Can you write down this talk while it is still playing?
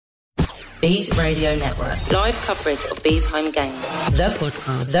Bees Radio Network. Live coverage of Bees home games. The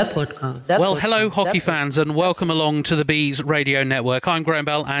podcast. Well, hello, hockey fans, and welcome along to the Bees Radio Network. I'm Graham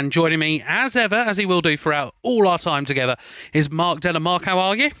Bell, and joining me, as ever, as he will do throughout all our time together, is Mark Denner. Mark, how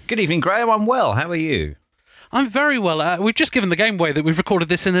are you? Good evening, Graham. I'm well. How are you? I'm very well. We've just given the game away that we've recorded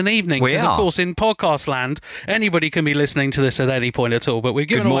this in an evening. We are. Of course, in podcast land, anybody can be listening to this at any point at all. But we've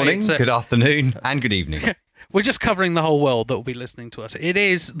given Good morning, away, good afternoon, and good evening. We're just covering the whole world that will be listening to us. It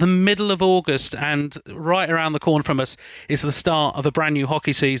is the middle of August, and right around the corner from us is the start of a brand new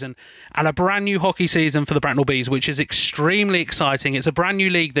hockey season, and a brand new hockey season for the Bracknell Bees, which is extremely exciting. It's a brand new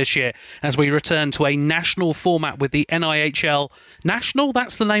league this year as we return to a national format with the NIHL National.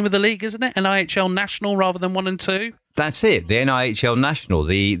 That's the name of the league, isn't it? NIHL National rather than 1 and 2. That's it, the NIHL National.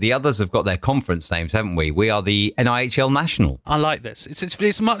 The others have got their conference names, haven't we? We are the NIHL National. I like this.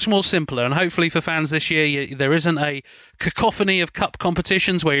 It's much more simpler, and hopefully for fans this year, there isn't a cacophony of cup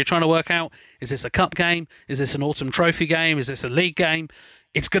competitions where you're trying to work out, is this a cup game? Is this an autumn trophy game? Is this a league game?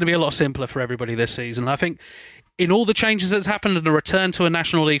 It's going to be a lot simpler for everybody this season. I think in all the changes that's happened and a return to a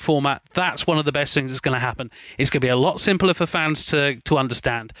National League format, that's one of the best things that's going to happen. It's going to be a lot simpler for fans to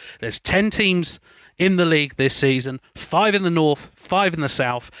understand. There's 10 teams in the league this season, 5 in the north, 5 in the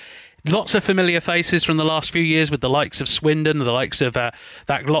south. Lots of familiar faces from the last few years with the likes of Swindon, the likes of that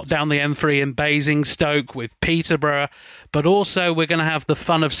lot down the M3 in Basingstoke, with Peterborough. But also we're going to have the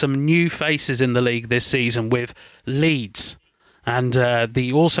fun of some new faces in the league this season with Leeds. And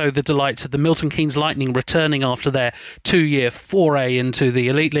also the delights of the Milton Keynes Lightning returning after their 2-year foray into the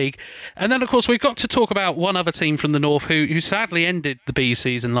Elite League. And then, of course, we've got to talk about one other team from the North who sadly ended the Bees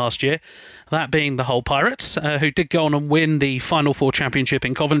season last year, that being the Hull Pirates, who did go on and win the Final Four Championship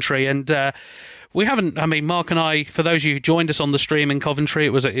in Coventry. And we haven't, Mark and I, for those of you who joined us on the stream in Coventry, it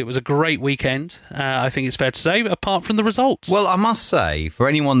was a great weekend, I think it's fair to say, apart from the results. Well, I must say, for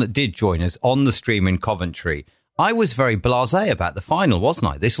anyone that did join us on the stream in Coventry, I was very blasé about the final, wasn't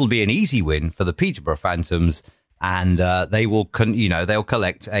I? This will be an easy win for the Peterborough Phantoms, and they will, they'll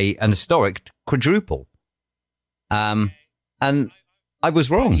collect an historic quadruple. And I was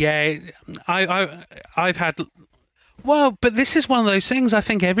wrong. Yeah, I've had. Well, but this is one of those things. I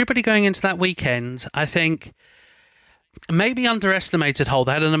think everybody going into that weekend, I think, maybe underestimated Hull.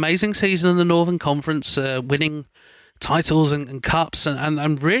 They had an amazing season in the Northern Conference, winning titles and cups,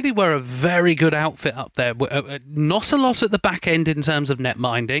 and really were a very good outfit up there. Not a lot at the back end in terms of net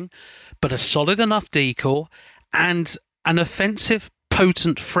minding, but a solid enough decor and an offensive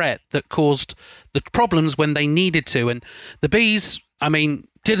potent threat that caused the problems when they needed to. And the Bees,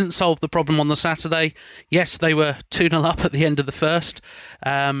 didn't solve the problem on the Saturday. Yes, they were 2-0 up at the end of the first,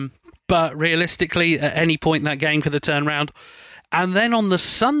 but realistically at any point that game could have turned around. And then on the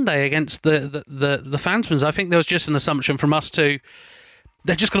Sunday against the Phantoms, I think there was just an assumption from us too,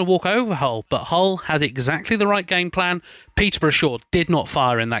 they're just going to walk over Hull. But Hull had exactly the right game plan. Peterborough Shaw did not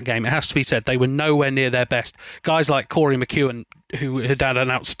fire in that game. It has to be said, they were nowhere near their best. Guys like Corey McEwen, who had had an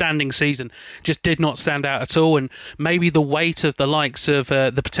outstanding season, just did not stand out at all. And maybe the weight of the likes of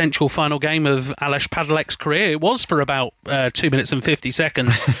the potential final game of Aleš Padalec's career, it was for about 2 minutes and 50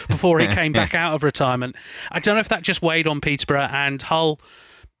 seconds before he came back out of retirement. I don't know if that just weighed on Peterborough, and Hull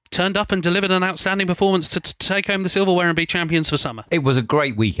turned up and delivered an outstanding performance to take home the silverware and be champions for summer. It was a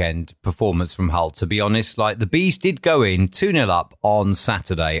great weekend performance from Hull, to be honest. Like, the Bees did go in 2-0 up on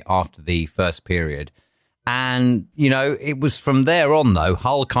Saturday after the first period. And, it was from there on, though,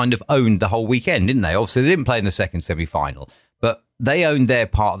 Hull kind of owned the whole weekend, didn't they? Obviously, they didn't play in the second semi-final, but they owned their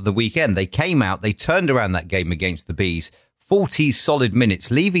part of the weekend. They came out, they turned around that game against the Bees, 40 solid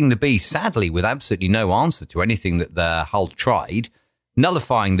minutes, leaving the Bees, sadly, with absolutely no answer to anything that the Hull tried,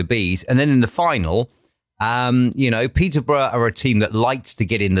 nullifying the Bees. And then in the final, Peterborough are a team that liked to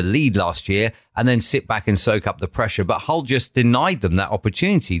get in the lead last year and then sit back and soak up the pressure. But Hull just denied them that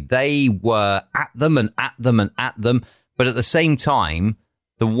opportunity. They were at them and at them and at them. But at the same time,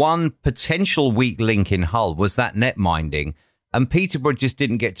 the one potential weak link in Hull was that net minding. And Peterborough just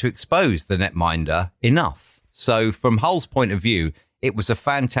didn't get to expose the netminder enough. So from Hull's point of view, it was a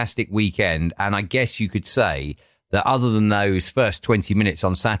fantastic weekend. And I guess you could say that other than those first 20 minutes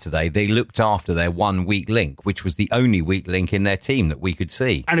on Saturday, they looked after their one weak link, which was the only weak link in their team that we could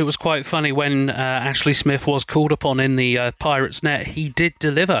see. And it was quite funny when Ashley Smith was called upon in the Pirates net. He did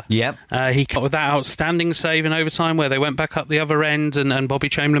deliver. Yep. He got with that outstanding save in overtime where they went back up the other end and Bobby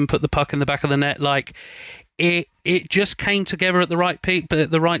Chamberlain put the puck in the back of the net. Like, it just came together at the right peak, but at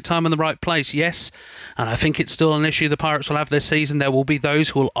the right time and the right place. Yes, and I think it's still an issue the Pirates will have this season. There will be those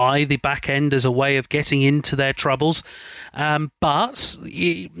who will eye the back end as a way of getting into their troubles. But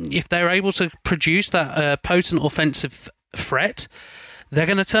if they're able to produce that potent offensive threat, they're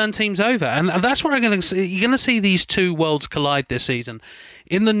going to turn teams over. And that's where you're going to see these two worlds collide this season.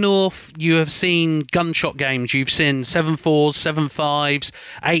 In the North, you have seen gunshot games. You've seen 7-4s, 7-5s,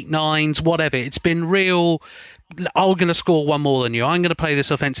 8-9s, whatever. It's been real, I'm going to score one more than you. I'm going to play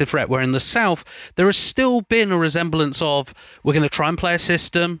this offensive threat. Where in the South, there has still been a resemblance of, we're going to try and play a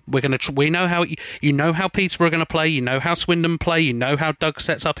system. We know how you know how Peterborough are going to play. You know how Swindon play. You know how Doug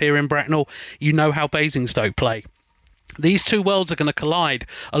sets up here in Bracknell. You know how Basingstoke play. These two worlds are going to collide,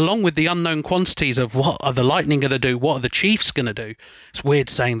 along with the unknown quantities of what are the Lightning going to do, what are the Chiefs going to do. It's weird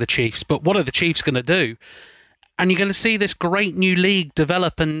saying the Chiefs, but what are the Chiefs going to do? And you're going to see this great new league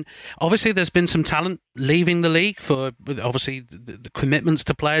develop. And obviously there's been some talent leaving the league for, obviously, the commitments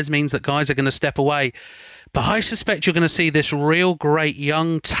to players means that guys are going to step away. But I suspect you're going to see this real great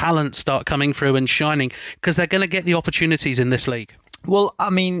young talent start coming through and shining, because they're going to get the opportunities in this league. Well, I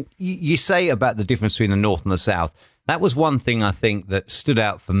mean, you say about the difference between the North and the South. That was one thing I think that stood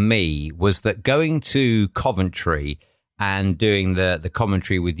out for me, was that going to Coventry and doing the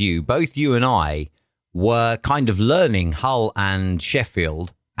commentary with you, both you and I were kind of learning Hull and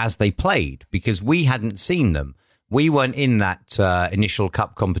Sheffield as they played, because we hadn't seen them. We weren't in that initial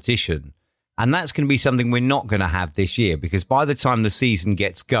cup competition. And that's going to be something we're not going to have this year, because by the time the season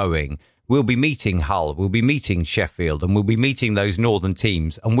gets going, we'll be meeting Hull, we'll be meeting Sheffield, and we'll be meeting those northern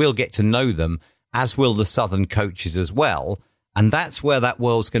teams, and we'll get to know them, as will the southern coaches as well. And that's where that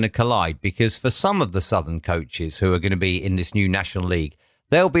world's going to collide, because for some of the southern coaches who are going to be in this new National League,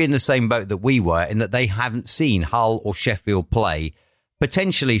 they'll be in the same boat that we were, in that they haven't seen Hull or Sheffield play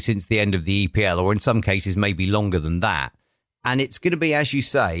potentially since the end of the EPL, or in some cases maybe longer than that. And it's going to be, as you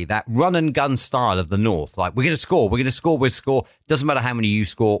say, that run and gun style of the North. Like, we're going to score. Doesn't matter how many you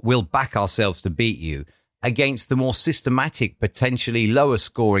score. We'll back ourselves to beat you, against the more systematic, potentially lower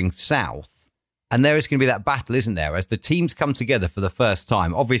scoring South. And there is going to be that battle, isn't there? As the teams come together for the first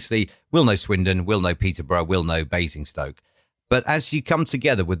time. Obviously, we'll know Swindon, we'll know Peterborough, we'll know Basingstoke. But as you come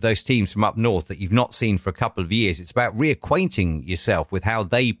together with those teams from up north that you've not seen for a couple of years, it's about reacquainting yourself with how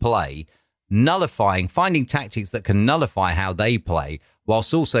they play, finding tactics that can nullify how they play,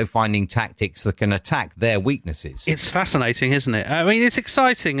 whilst also finding tactics that can attack their weaknesses. It's fascinating, isn't it? I mean, it's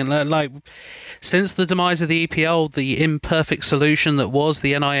exciting. And since the demise of the EPL, the imperfect solution that was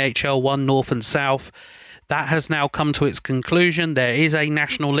the NIHL 1 North and South, that has now come to its conclusion. There is a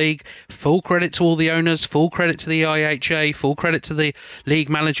National League. Full credit to all the owners, full credit to the IHA, full credit to the League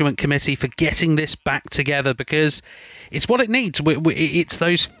Management Committee for getting this back together, because it's what it needs. It's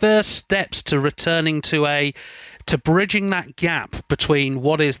those first steps to returning to bridging that gap between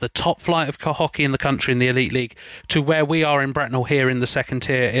what is the top flight of hockey in the country in the Elite League to where we are in Bracknell here in the second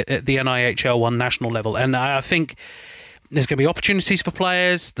tier at the NIHL 1 national level. And I think there's going to be opportunities for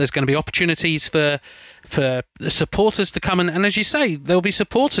players. There's going to be opportunities for the supporters to come in. And as you say, there'll be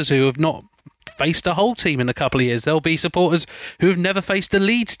supporters who have not faced a whole team in a couple of years. There'll be supporters who have never faced a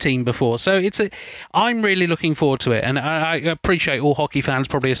Leeds team before. So I'm really looking forward to it. And I appreciate all hockey fans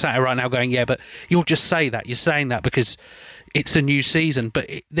probably are sat here right now going, yeah, but you'll just say that. You're saying that because it's a new season. But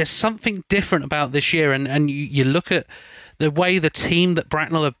there's something different about this year. And you look at the way the team that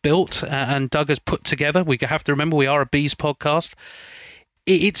Bracknell have built and Doug has put together. We have to remember we are a Bees podcast.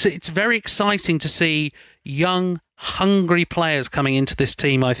 It's very exciting to see young, hungry players coming into this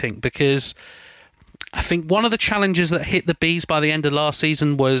team, I think, because I think one of the challenges that hit the Bees by the end of last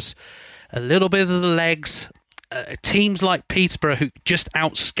season was a little bit of the legs. Teams like Peterborough who just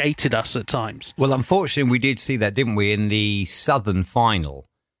outskated us at times. Well, unfortunately, we did see that, didn't we, in the Southern final,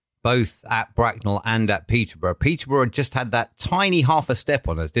 both at Bracknell and at Peterborough. Peterborough just had that tiny half a step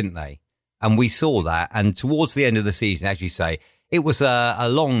on us, didn't they? And we saw that. And towards the end of the season, as you say, it was a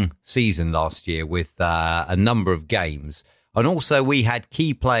long season last year with a number of games. And also we had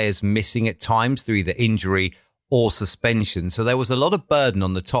key players missing at times through either injury or suspension. So there was a lot of burden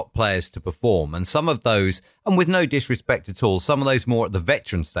on the top players to perform. And some of those, and with no disrespect at all, some of those more at the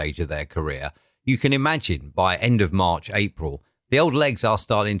veteran stage of their career, you can imagine by end of March, April, the old legs are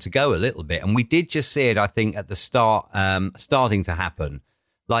starting to go a little bit. And we did just see it, I think, at the start, starting to happen.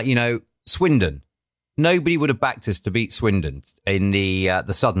 Like, Swindon. Nobody would have backed us to beat Swindon in the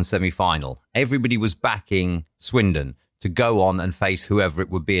Southern semi-final. Everybody was backing Swindon to go on and face whoever it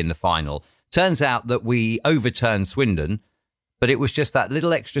would be in the final. Turns out that we overturned Swindon, but it was just that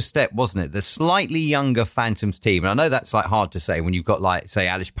little extra step, wasn't it? The slightly younger Phantoms team. And I know that's hard to say when you've got say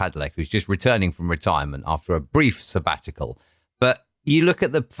Alish Padlek, who's just returning from retirement after a brief sabbatical. But you look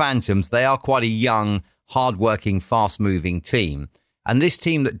at the Phantoms, they are quite a young, hard-working, fast-moving team. And this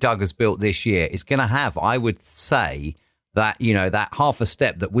team that Doug has built this year is going to have, I would say, that, that half a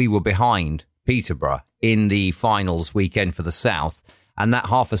step that we were behind Peterborough in the finals weekend for the South. and that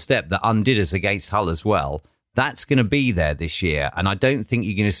half a step that undid us against Hull as well, that's going to be there this year. And I don't think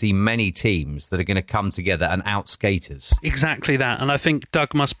you're going to see many teams that are going to come together and outskate us. Exactly that. And I think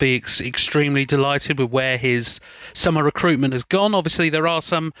Doug must be extremely delighted with where his summer recruitment has gone. Obviously, there are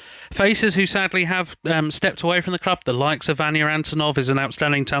some faces who sadly have stepped away from the club. The likes of Vanya Antonov is an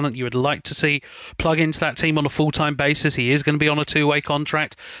outstanding talent you would like to see plug into that team on a full-time basis. He is going to be on a 2-way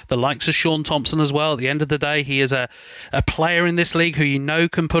contract. The likes of Sean Thompson as well. At the end of the day, he is a player in this league who you know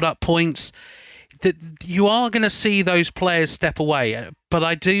can put up points. That you are going to see those players step away, but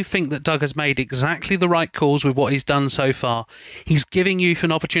I do think that Doug has made exactly the right calls with what he's done so far. He's giving youth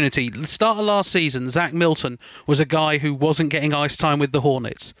an opportunity. The start of last season, Zach Milton was a guy who wasn't getting ice time with the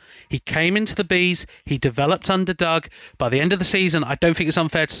Hornets. He came into the Bees, he developed under Doug. By the end of the season, I don't think it's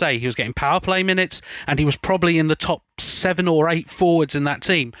unfair to say he was getting power play minutes, and he was probably in the top 7 or 8 forwards in that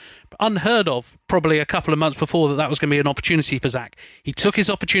team. Unheard of probably a couple of months before that was going to be an opportunity for Zach. He took his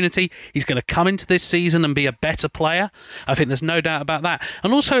opportunity. He's going to come into this season and be a better player. I think there's no doubt about that.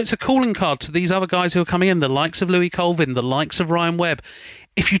 And also it's a calling card to these other guys who are coming in, the likes of Louis Colvin, the likes of Ryan Webb.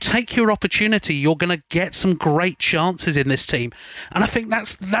 If you take your opportunity, you're going to get some great chances in this team. And I think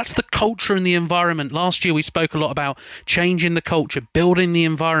that's the culture and the environment. Last year we spoke a lot about changing the culture, building the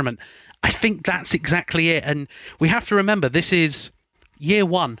environment. I think that's exactly it. And we have to remember this is... Year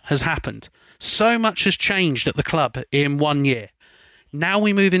 1 has happened. So much has changed at the club in 1 year. Now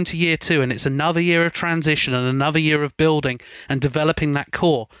we move into year 2 and it's another year of transition and another year of building and developing that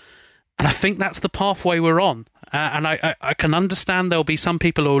core. And I think that's the pathway we're on. And I can understand there'll be some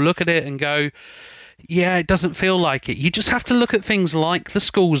people who will look at it and go, yeah, it doesn't feel like it. You just have to look at things like the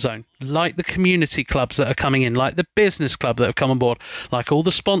school zone, like the community clubs that are coming in, like the business club that have come on board, like all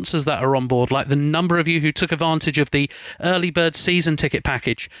the sponsors that are on board, like the number of you who took advantage of the early bird season ticket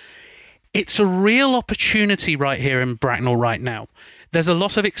package. It's a real opportunity right here in Bracknell right now. There's a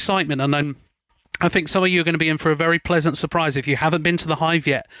lot of excitement, and I think some of you are going to be in for a very pleasant surprise if you haven't been to the Hive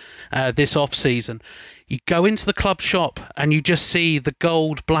yet this off-season. You go into the club shop and you just see the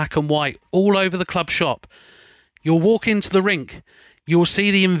gold, black and white all over the club shop. You'll walk into the rink. You'll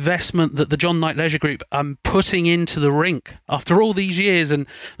see the investment that the John Knight Leisure Group are putting into the rink after all these years. And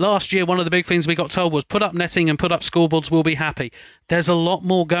last year, one of the big things we got told was put up netting and put up scoreboards, we'll be happy. There's a lot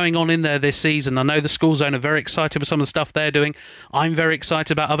more going on in there this season. I know the school zone are very excited with some of the stuff they're doing. I'm very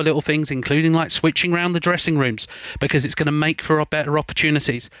excited about other little things, including like switching around the dressing rooms, because it's going to make for better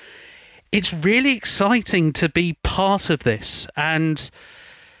opportunities. It's really exciting to be part of this. And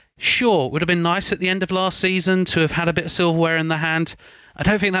sure, it would have been nice at the end of last season to have had a bit of silverware in the hand. I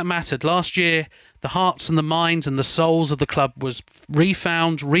don't think that mattered. Last year, the hearts and the minds and the souls of the club was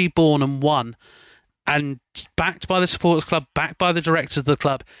refound, reborn and won. And backed by the supporters club, backed by the directors of the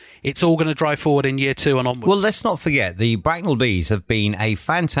club, it's all going to drive forward in year 2 and onwards. Well, let's not forget, the Bracknell Bees have been a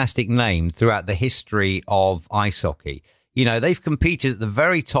fantastic name throughout the history of ice hockey. You know, they've competed at the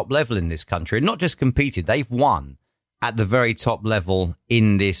very top level in this country. And not just competed, they've won at the very top level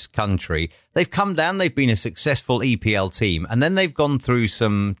in this country. They've come down, they've been a successful EPL team, and then they've gone through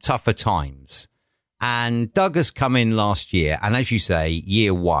some tougher times. And Doug has come in last year, and as you say,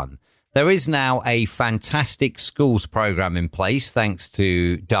 year 1. There is now a fantastic schools program in place, thanks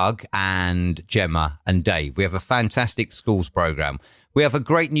to Doug and Gemma and Dave. We have a fantastic schools program. We have a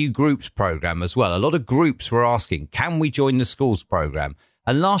great new groups program as well. A lot of groups were asking, can we join the schools program?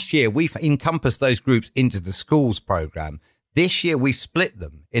 And last year, we've encompassed those groups into the schools program. This year, we've split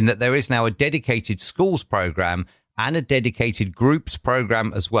them in that there is now a dedicated schools program and a dedicated groups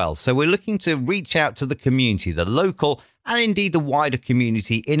program as well. So we're looking to reach out to the community, the local and indeed the wider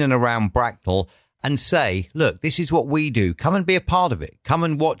community in and around Bracknell, and say, look, this is what we do. Come and be a part of it. Come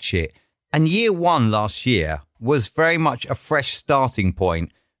and watch it. And year 1 last year was very much a fresh starting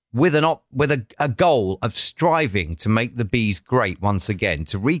point with a goal of striving to make the Bees great once again,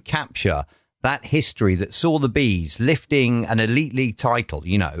 to recapture that history that saw the Bees lifting an Elite League title,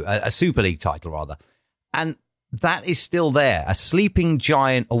 you know, a Super League title rather. And that is still there. A sleeping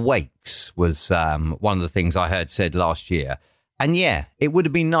giant awakes was one of the things I heard said last year. And yeah, it would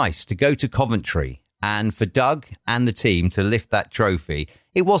have been nice to go to Coventry and for Doug and the team to lift that trophy.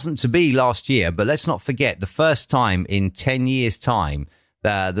 It wasn't to be last year, but let's not forget the first time in 10 years' time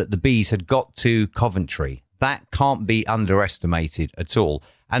that the Bees had got to Coventry. That can't be underestimated at all.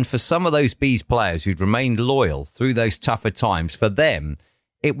 And for some of those Bees players who'd remained loyal through those tougher times, for them,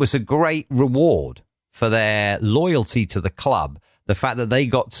 it was a great reward for their loyalty to the club. The fact that they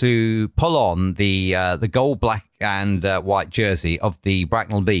got to pull on the gold, black and white jersey of the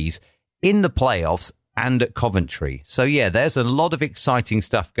Bracknell Bees in the playoffs and at Coventry. So, yeah, there's a lot of exciting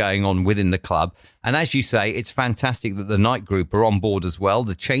stuff going on within the club. And as you say, it's fantastic that the night group are on board as well.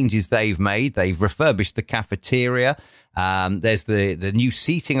 The changes they've made, they've refurbished the cafeteria. There's the new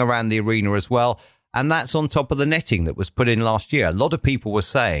seating around the arena as well. And that's on top of the netting that was put in last year. A lot of people were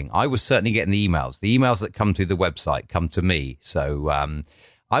saying, I was certainly getting the emails that come through the website come to me. So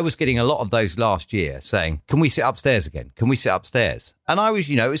I was getting a lot of those last year saying, can we sit upstairs again? Can we sit upstairs? And I was,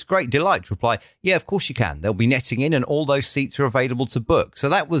 it's great delight to reply, yeah, of course you can. There'll be netting in and all those seats are available to book. So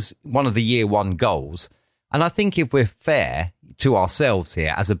that was one of the year one goals. And I think if we're fair to ourselves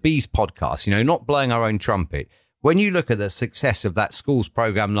here as a Bees podcast, not blowing our own trumpet, when you look at the success of that schools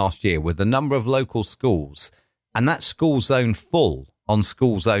program last year with the number of local schools and that school zone full on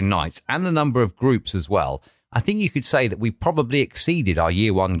school zone nights and the number of groups as well, I think you could say that we probably exceeded our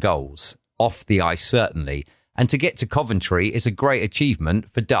year one goals off the ice, certainly. And to get to Coventry is a great achievement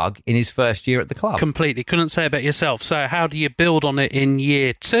for Doug in his first year at the club. Completely. Couldn't say it better yourself. So how do you build on it in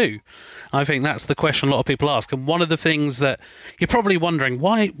year two? I think that's the question a lot of people ask. And one of the things that you're probably wondering,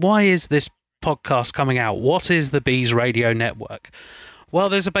 why is this podcast coming out? What is the Bees Radio Network? Well,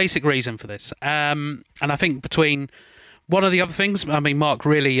 there's a basic reason for this. And I think between one of the other things, Mark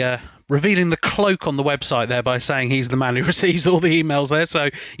really revealing the cloak on the website there by saying he's the man who receives all the emails there. So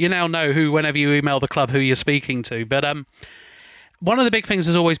you now know whenever you email the club, who you're speaking to. But one of the big things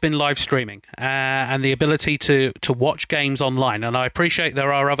has always been live streaming and the ability to watch games online. And I appreciate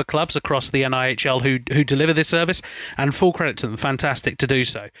there are other clubs across the NIHL who deliver this service, and full credit to them. Fantastic to do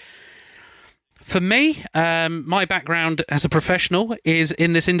so. For me, my background as a professional is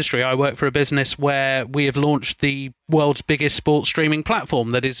in this industry. I work for a business where we have launched the world's biggest sports streaming platform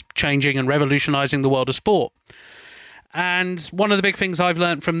that is changing and revolutionising the world of sport. And one of the big things I've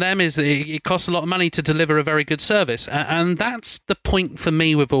learned from them is that it costs a lot of money to deliver a very good service. And that's the point for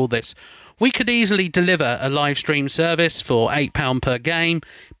me with all this. We could easily deliver a live stream service for £8 per game,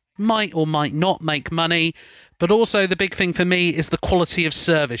 might or might not make money. But also the big thing for me is the quality of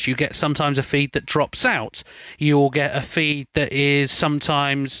service. You get sometimes a feed that drops out. You'll get a feed that is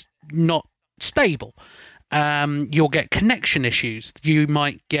sometimes not stable. You'll get connection issues. You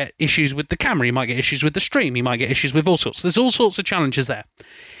might get issues with the camera. You might get issues with the stream. You might get issues with all sorts. There's all sorts of challenges there.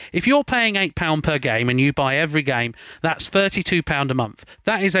 If you're paying £8 per game and you buy every game, that's £32 a month.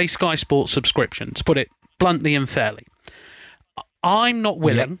 That is a Sky Sports subscription, to put it bluntly and fairly. I'm not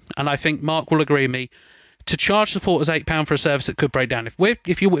willing, and I think Mark will agree with me, to charge supporters £8 for a service that could break down. If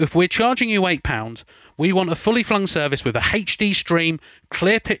we're charging you £8, we want a fully flung service with a HD stream,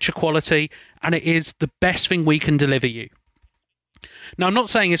 clear picture quality, and it is the best thing we can deliver you. Now, I'm not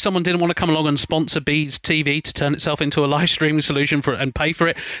saying if someone didn't want to come along and sponsor Bees TV to turn itself into a live streaming solution and pay for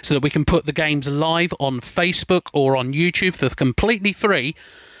it so that we can put the games live on Facebook or on YouTube for completely free,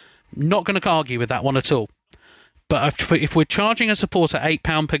 not going to argue with that one at all. But if we're charging a supporter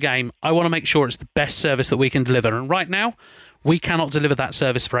 £8 per game, I want to make sure it's the best service that we can deliver. And right now, we cannot deliver that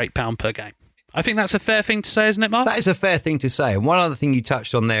service for £8 per game. I think that's a fair thing to say, isn't it, Mark? That is a fair thing to say. And one other thing you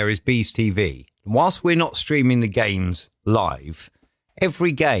touched on there is Bees TV. Whilst we're not streaming the games live,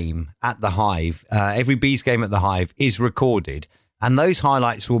 every game at the Hive, every Bees game at the Hive is recorded. And those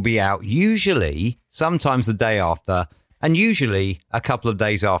highlights will be out usually, sometimes the day after, and usually a couple of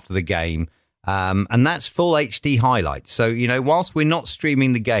days after the game. And that's full HD highlights. So, whilst we're not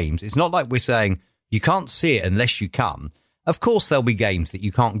streaming the games, it's not like we're saying you can't see it unless you come. Of course, there'll be games that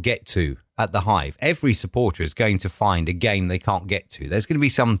you can't get to at the Hive. Every supporter is going to find a game they can't get to. There's going to be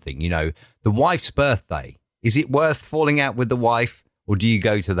something, the wife's birthday. Is it worth falling out with the wife, or do you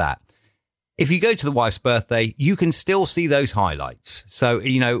go to that? If you go to the wife's birthday, you can still see those highlights. So,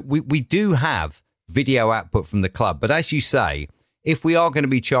 we do have video output from the club. But as you say, if we are going to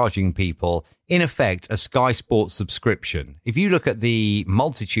be charging people, in effect, a Sky Sports subscription, if you look at the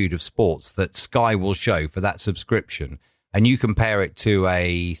multitude of sports that Sky will show for that subscription, and you compare it to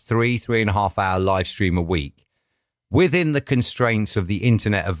a 3.5 hour live stream a week, within the constraints of the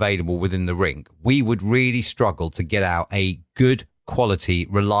internet available within the rink, we would really struggle to get out a good quality,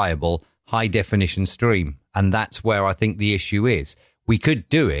 reliable, high definition stream. And that's where I think the issue is. We could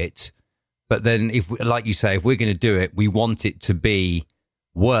do it, but then, like you say, if we're going to do it, we want it to be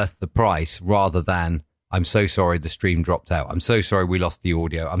worth the price rather than, I'm so sorry the stream dropped out. I'm so sorry we lost the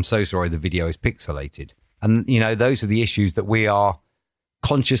audio. I'm so sorry the video is pixelated. And, those are the issues that we are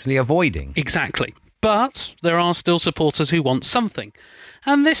consciously avoiding. Exactly. But there are still supporters who want something.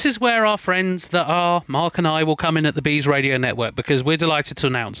 And this is where our friends that are Mark and I will come in at the Bees Radio Network, because we're delighted to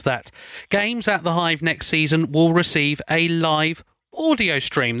announce that games at the Hive next season will receive a live audio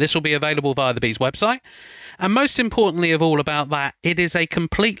stream. This will be available via the Bees website. And most importantly of all about that, it is a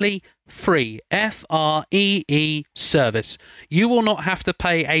completely free, Free service. You will not have to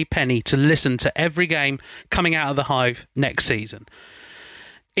pay a penny to listen to every game coming out of the Hive next season.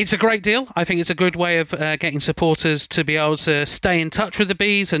 It's a great deal. I think it's a good way of getting supporters to be able to stay in touch with the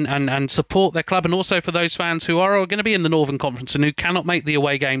Bees and support their club. And also for those fans who are going to be in the Northern Conference and who cannot make the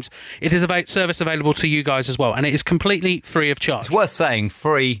away games, it is a service available to you guys as well. And it is completely free of charge. It's worth saying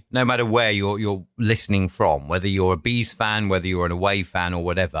free no matter where you're listening from, whether you're a Bees fan, whether you're an away fan or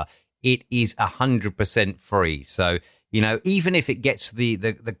whatever. It is 100% free. So, even if it gets the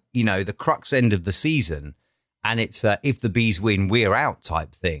crux end of the season, and it's if the Bees win, we're out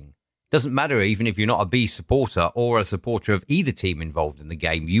type thing. Doesn't matter even if you're not a Bees supporter or a supporter of either team involved in the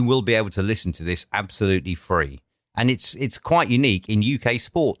game, you will be able to listen to this absolutely free. And it's quite unique in UK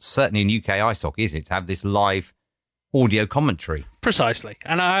sports, certainly in UK ice hockey, isn't it, to have this live audio commentary. Precisely.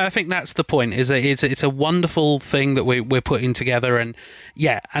 And I think that's the point, is that it's a wonderful thing that we're putting together. And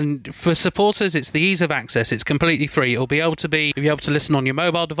and for supporters, it's the ease of access. It's completely free. You'll be able to listen on your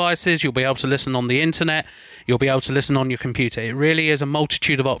mobile devices. You'll be able to listen on the internet. You'll be able to listen on your computer. It really is a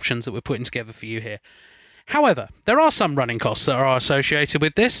multitude of options that we're putting together for you here. However, there are some running costs that are associated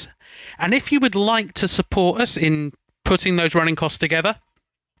with this. And if you would like to support us in putting those running costs together,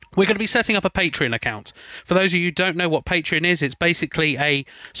 we're going to be setting up a Patreon account. For those of you who don't know what Patreon is, it's basically a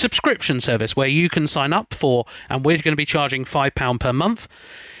subscription service where you can sign up for, and we're going to be charging £5 per month.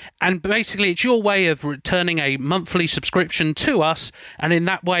 And basically, it's your way of returning a monthly subscription to us, and in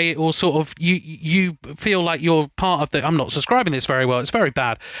that way, it will sort of you feel like you're part of the. I'm not subscribing this very well; it's very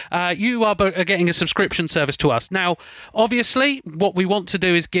bad. You are getting a subscription service to us. Now, obviously, what we want to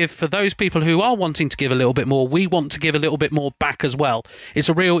do is give for those people who are wanting to give a little bit more. We want to give a little bit more back as well.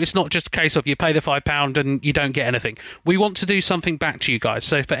 It's not just a case of you pay the £5 and you don't get anything. We want to do something back to you guys.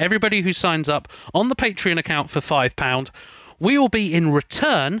 So for everybody who signs up on the Patreon account for £5. We will be, in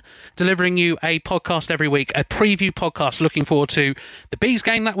return, delivering you a podcast every week, a preview podcast looking forward to the Bees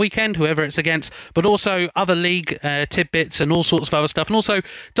game that weekend, whoever it's against, but also other league tidbits and all sorts of other stuff, and also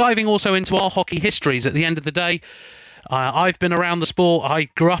diving also into our hockey histories at the end of the day. I've been around the sport. I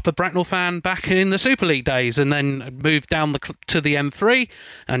grew up a Bracknell fan back in the Super League days and then moved down to the M3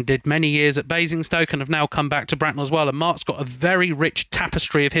 and did many years at Basingstoke and have now come back to Bracknell as well. And Mark's got a very rich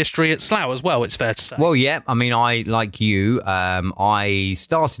tapestry of history at Slough as well, it's fair to say. Well, yeah. I mean, like you, I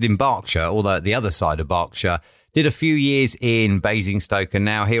started in Berkshire, although at the other side of Berkshire, did a few years in Basingstoke, and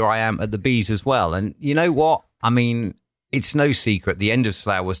now here I am at the Bees as well. And you know what? I mean, it's no secret. The end of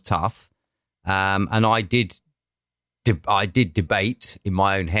Slough was tough. And I did debate in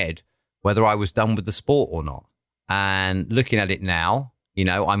my own head whether I was done with the sport or not. And looking at it now,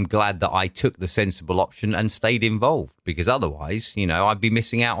 I'm glad that I took the sensible option and stayed involved, because otherwise, I'd be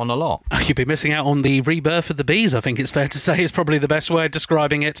missing out on a lot. You'd be missing out on the rebirth of the Bees, I think it's fair to say, is probably the best way of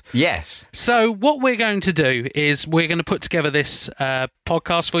describing it. Yes. So what we're going to do is we're going to put together this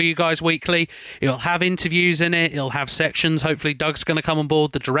podcast for you guys weekly. It'll have interviews in it. It'll have sections. Hopefully Doug's going to come on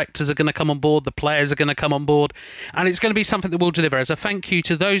board. The directors are going to come on board. The players are going to come on board. And it's going to be something that we'll deliver as a thank you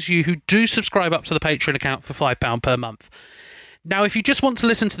to those of you who do subscribe up to the Patreon account for £5 per month. Now, if you just want to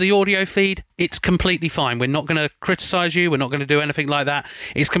listen to the audio feed, it's completely fine. We're not going to criticise you. We're not going to do anything like that.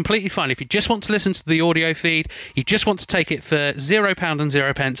 It's completely fine. If you just want to listen to the audio feed, you just want to take it for £0 and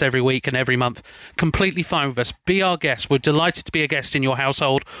 0 pence every week and every month, completely fine with us. Be our guest. We're delighted to be a guest in your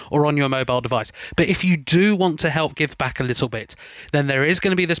household or on your mobile device. But if you do want to help give back a little bit, then there is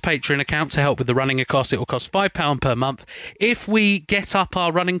going to be this Patreon account to help with the running costs. It will cost £5 per month. If we get up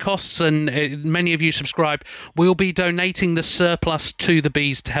our running costs, and many of you subscribe, we'll be donating the surplus to the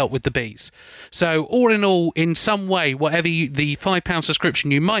Bees to help with the Bees. So all in all, in some way, whatever the £5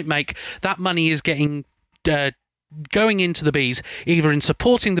 subscription you might make, that money is getting going into the Bees, either in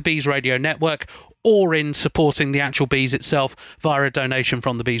supporting the Bees Radio Network or in supporting the actual Bees itself via a donation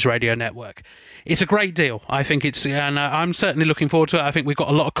from the Bees Radio Network. It's a great deal. I think and I'm certainly looking forward to it. I think we've got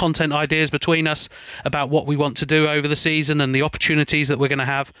a lot of content ideas between us about what we want to do over the season and the opportunities that we're going to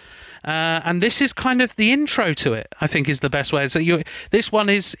have. And this is kind of the intro to it, I think, is the best way. So this one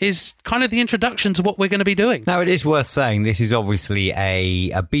is kind of the introduction to what we're going to be doing. Now, it is worth saying this is obviously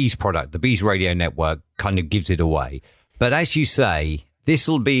a Bees product. The Bees Radio Network kind of gives it away. But as you say, this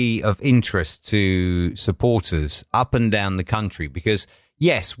will be of interest to supporters up and down the country, because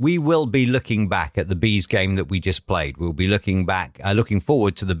yes, we will be looking back at the Bees game that we just played. We'll be looking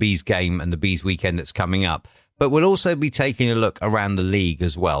forward to the Bees game and the Bees weekend that's coming up. But we'll also be taking a look around the league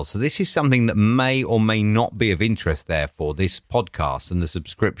as well. So this is something that may or may not be of interest, therefore, this podcast and the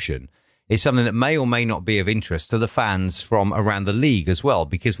subscription is something that may or may not be of interest to the fans from around the league as well,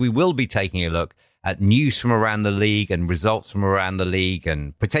 because we will be taking a look at news from around the league and results from around the league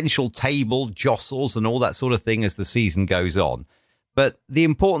and potential table jostles and all that sort of thing as the season goes on. But the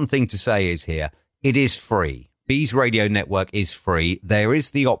important thing to say is here, it is free. Bees Radio Network is free. There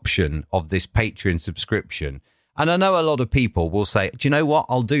is the option of this Patreon subscription. And I know a lot of people will say, do you know what?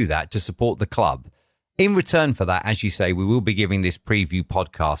 I'll do that to support the club. In return for that, as you say, we will be giving this preview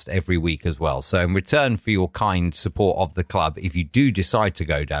podcast every week as well. So in return for your kind support of the club, if you do decide to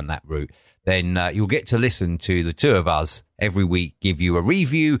go down that route, then you'll get to listen to the two of us every week, give you a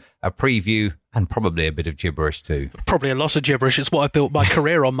review, a preview, and probably a bit of gibberish too. Probably a lot of gibberish. It's what I've built my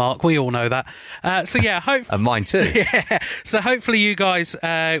career on, Mark. We all know that. So yeah, and mine too. Yeah. So hopefully you guys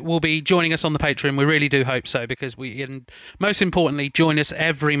will be joining us on the Patreon. We really do hope so, because and most importantly, join us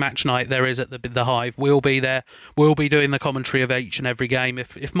every match night there is at the Hive. We'll be there. We'll be doing the commentary of each and every game.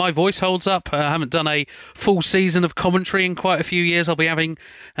 If my voice holds up, I haven't done a full season of commentary in quite a few years. I'll be having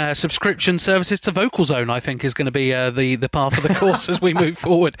subscription services to Vocal Zone, I think, is going to be the path of the course as we move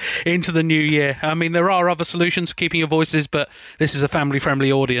forward into the new year. I mean, there are other solutions for keeping your voices, but this is a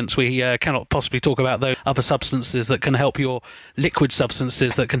family-friendly audience. We cannot possibly talk about those other substances that can help your liquid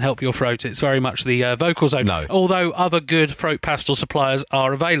substances that can help your throat. It's very much the Vocal Zone. No. Although other good throat pastel suppliers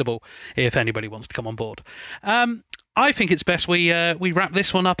are available if anybody wants to come on board. I think it's best we wrap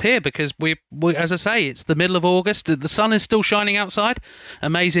this one up here, because we, as I say, it's the middle of August. The sun is still shining outside,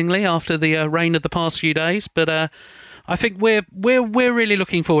 amazingly, after the rain of the past few days. But I think we're really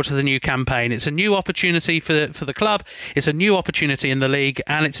looking forward to the new campaign. It's a new opportunity for the club. It's a new opportunity in the league,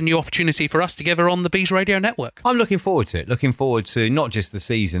 and it's a new opportunity for us together on the Bees Radio Network. I'm looking forward to it. Looking forward to not just the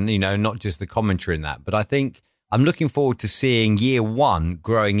season, not just the commentary in that, but I think I'm looking forward to seeing year one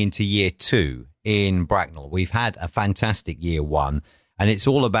growing into year two in Bracknell. We've had a fantastic year one, and it's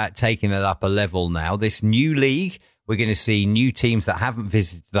all about taking it up a level now. This new league, we're going to see new teams that haven't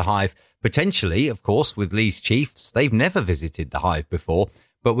visited the Hive. Potentially, of course, with Leeds Chiefs, they've never visited the Hive before,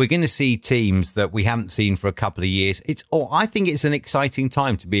 but we're going to see teams that we haven't seen for a couple of years. I think it's an exciting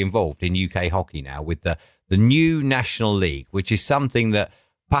time to be involved in UK hockey now with the new National League, which is something that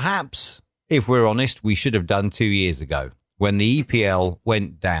perhaps, if we're honest, we should have done 2 years ago when the EPL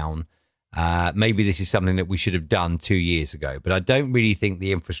went down. Maybe this is something that we should have done 2 years ago, but I don't really think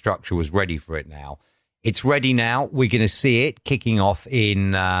the infrastructure was ready for it now. It's ready now. We're going to see it kicking off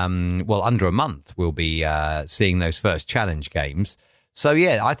in, under a month. We'll be seeing those first challenge games. So,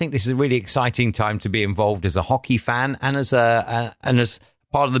 yeah, I think this is a really exciting time to be involved as a hockey fan and as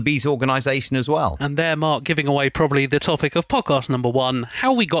part of the Bees organisation as well. And there, Mark, giving away probably the topic of podcast number 1,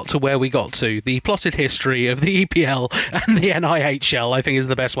 how we got to where we got to. The plotted history of the EPL and the NIHL, I think, is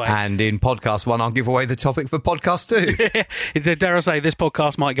the best way. And in podcast 1, I'll give away the topic for podcast 2. Dare I say, this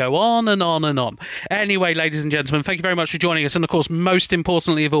podcast might go on and on and on. Anyway, ladies and gentlemen, thank you very much for joining us. And, of course, most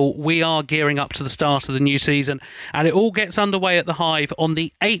importantly of all, we are gearing up to the start of the new season. And it all gets underway at the Hive on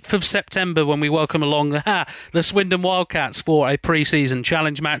the 8th of September when we welcome along the Swindon Wildcats for a pre-season challenge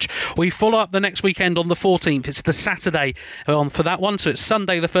match. We follow up the next weekend on the 14th. It's the Saturday for that one. So it's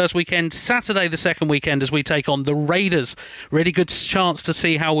Sunday the first weekend, Saturday the second weekend as we take on the Raiders. Really good chance to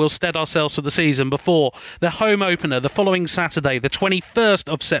see how we'll stead ourselves for the season before the home opener the following Saturday, the 21st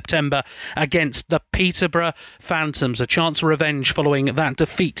of September, against the Peterborough Phantoms. A chance for revenge following that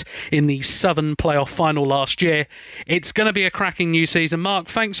defeat in the Southern Playoff final last year. It's going to be a cracking new season. Mark,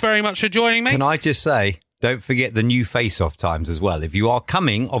 thanks very much for joining me. Can I just say, don't forget the new face-off times as well. If you are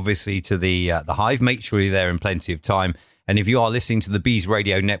coming, obviously, to the Hive, make sure you're there in plenty of time. And if you are listening to the Bees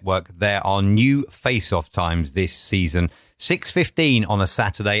Radio Network, there are new face-off times this season. 6:15 on a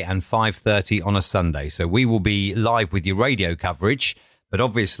Saturday and 5:30 on a Sunday. So we will be live with your radio coverage. But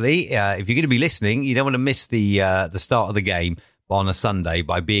obviously, if you're going to be listening, you don't want to miss the start of the game on a Sunday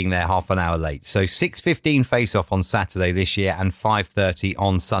by being there half an hour late. So 6:15 face-off on Saturday this year and 5:30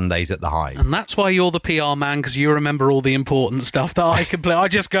 on Sundays at the Hive. And that's why you're the PR man, because you remember all the important stuff that I can play. I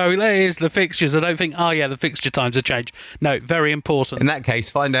just go, here's the fixtures. I don't think, the fixture times have changed. No, very important. In that case,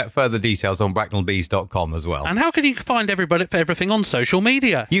 find out further details on bracknellbees.com as well. And how can you find everything on social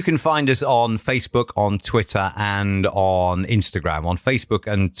media? You can find us on Facebook, on Twitter and on Instagram. On Facebook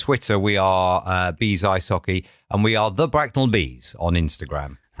and Twitter, we are Bees Ice Hockey, and we are the Bracknell Bees on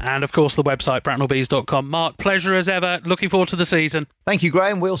Instagram. And, of course, the website, bracknellbees.com. Mark, pleasure as ever. Looking forward to the season. Thank you,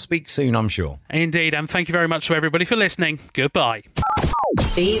 Graham. We'll speak soon, I'm sure. Indeed, and thank you very much to everybody for listening. Goodbye.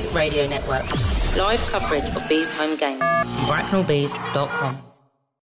 Bees Radio Network. Live coverage of Bees home games. BracknellBees.com.